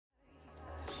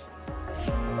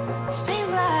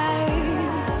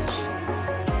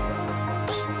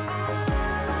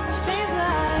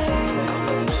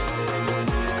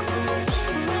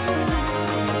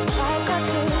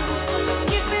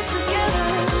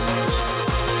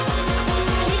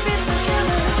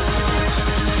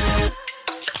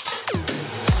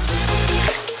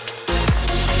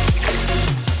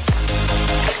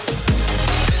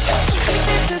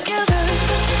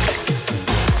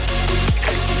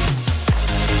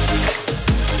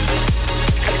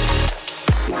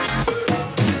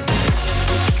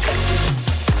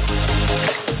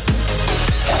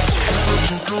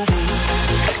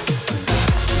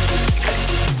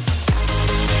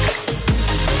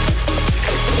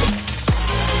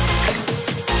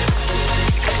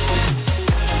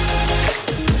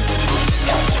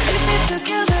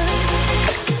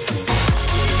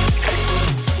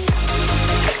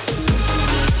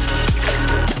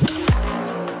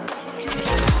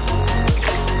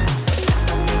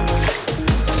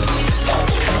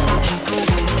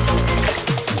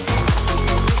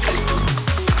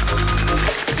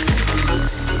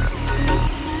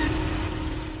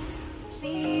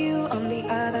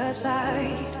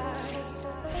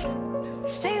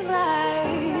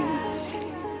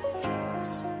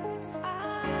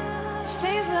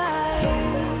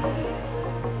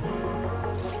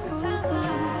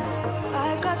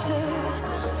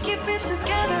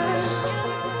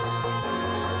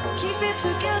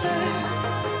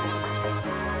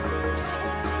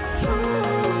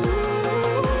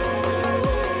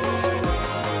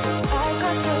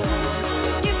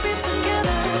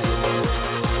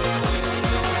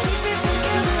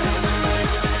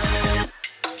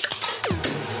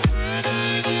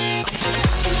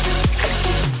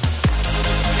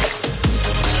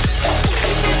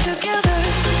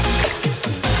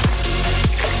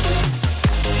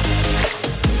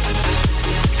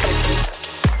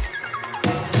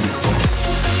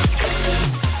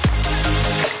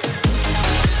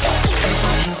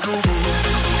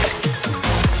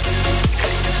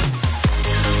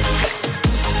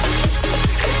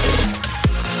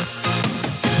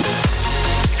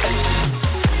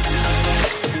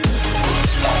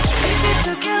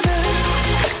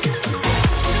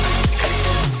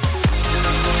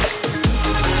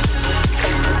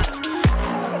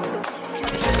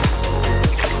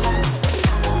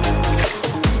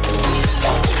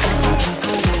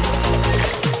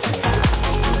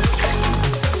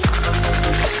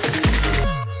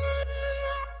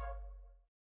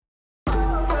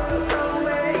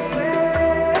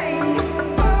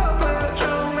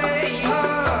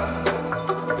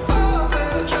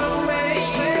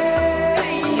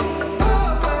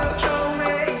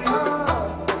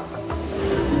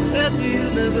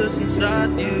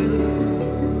inside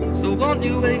you. So won't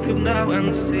you wake up now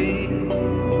and see?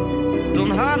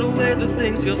 Don't hide away the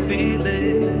things you're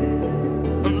feeling.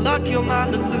 Unlock your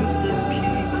mind and lose the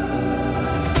key.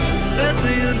 There's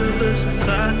a universe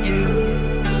inside you.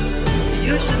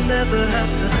 You should never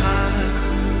have to hide.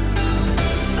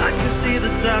 I can see the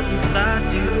stars inside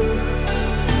you.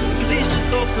 Please just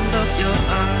open up your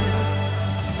eyes.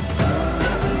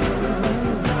 There's a universe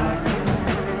inside you.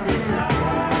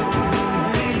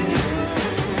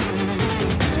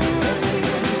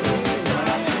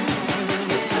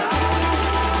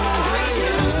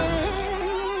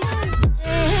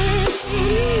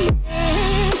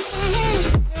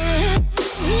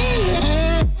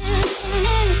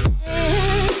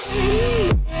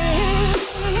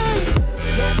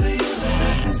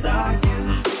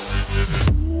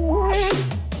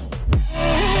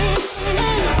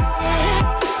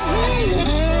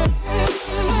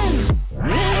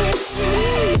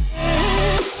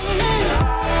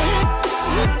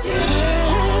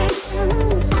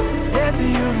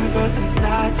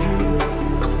 Inside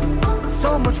you,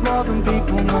 so much more than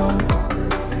people know.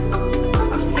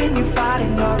 I've seen you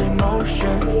fighting your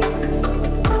emotion.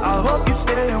 I hope you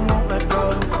stay and won't let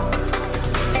go.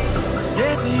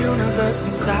 There's a universe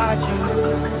inside you,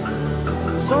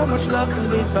 so much love to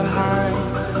leave behind.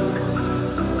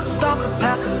 Stop the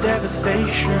path of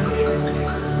devastation.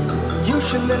 You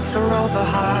should live for all the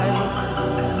hype.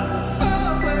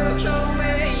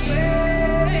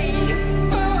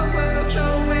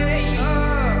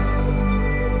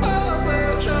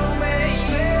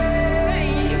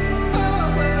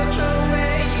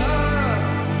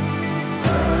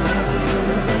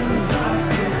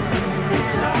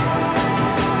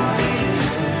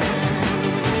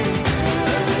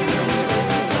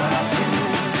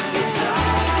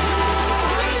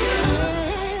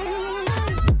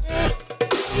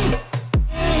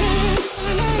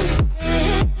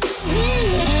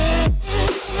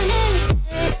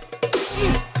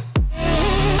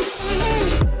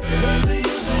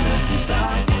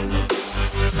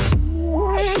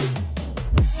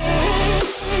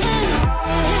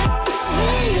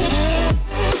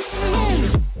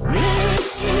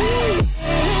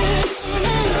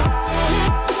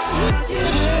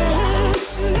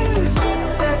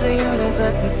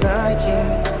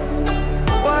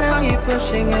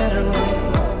 wishing it away.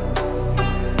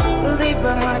 Leave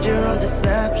behind your own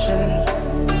deception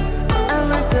and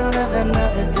learn to live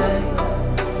another day.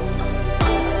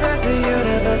 There's a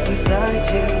universe inside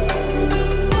you,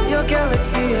 your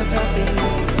galaxy of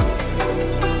happiness.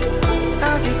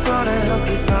 I just wanna help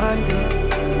you find it.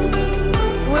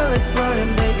 We'll explore in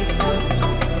baby steps.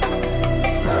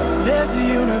 There's a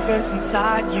universe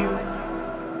inside you,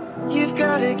 you've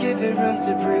gotta give it room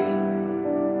to breathe.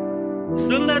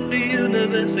 So let the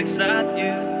universe excite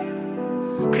you,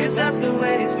 'cause that's the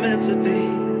way it's meant to be.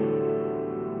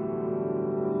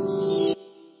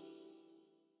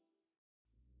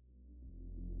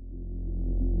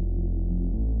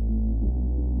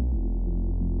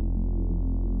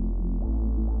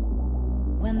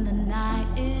 When the night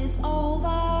is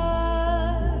over,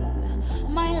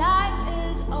 my life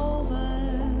is over,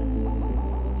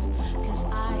 'cause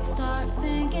I start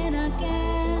thinking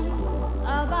again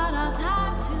about our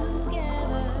time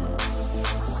together.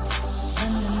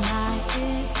 When the night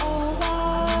is over,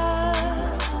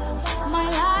 my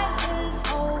life is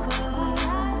over,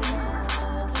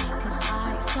 'cause I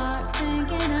start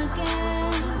thinking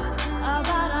again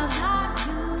about our time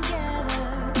together.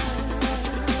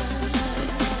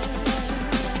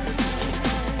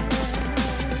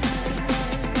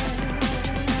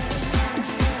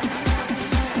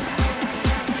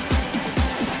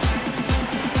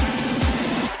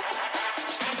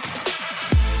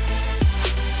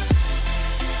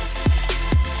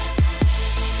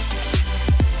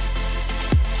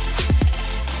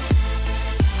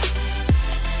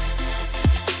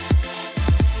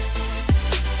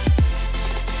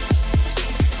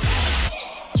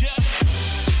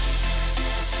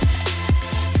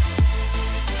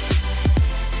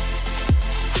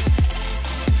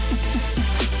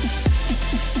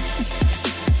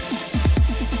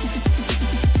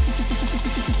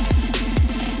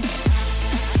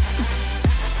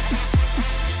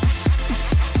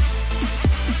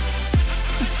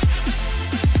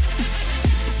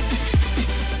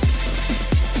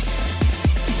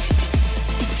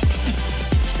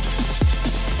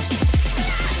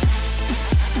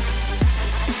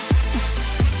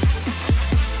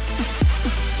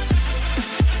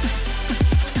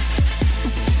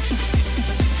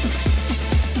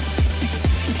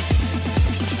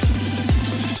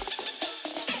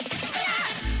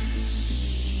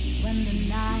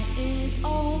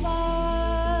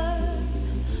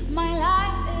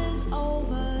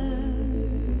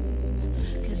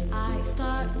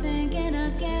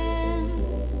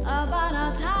 About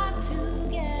our time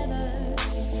together.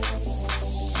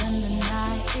 When the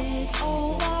night is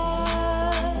over,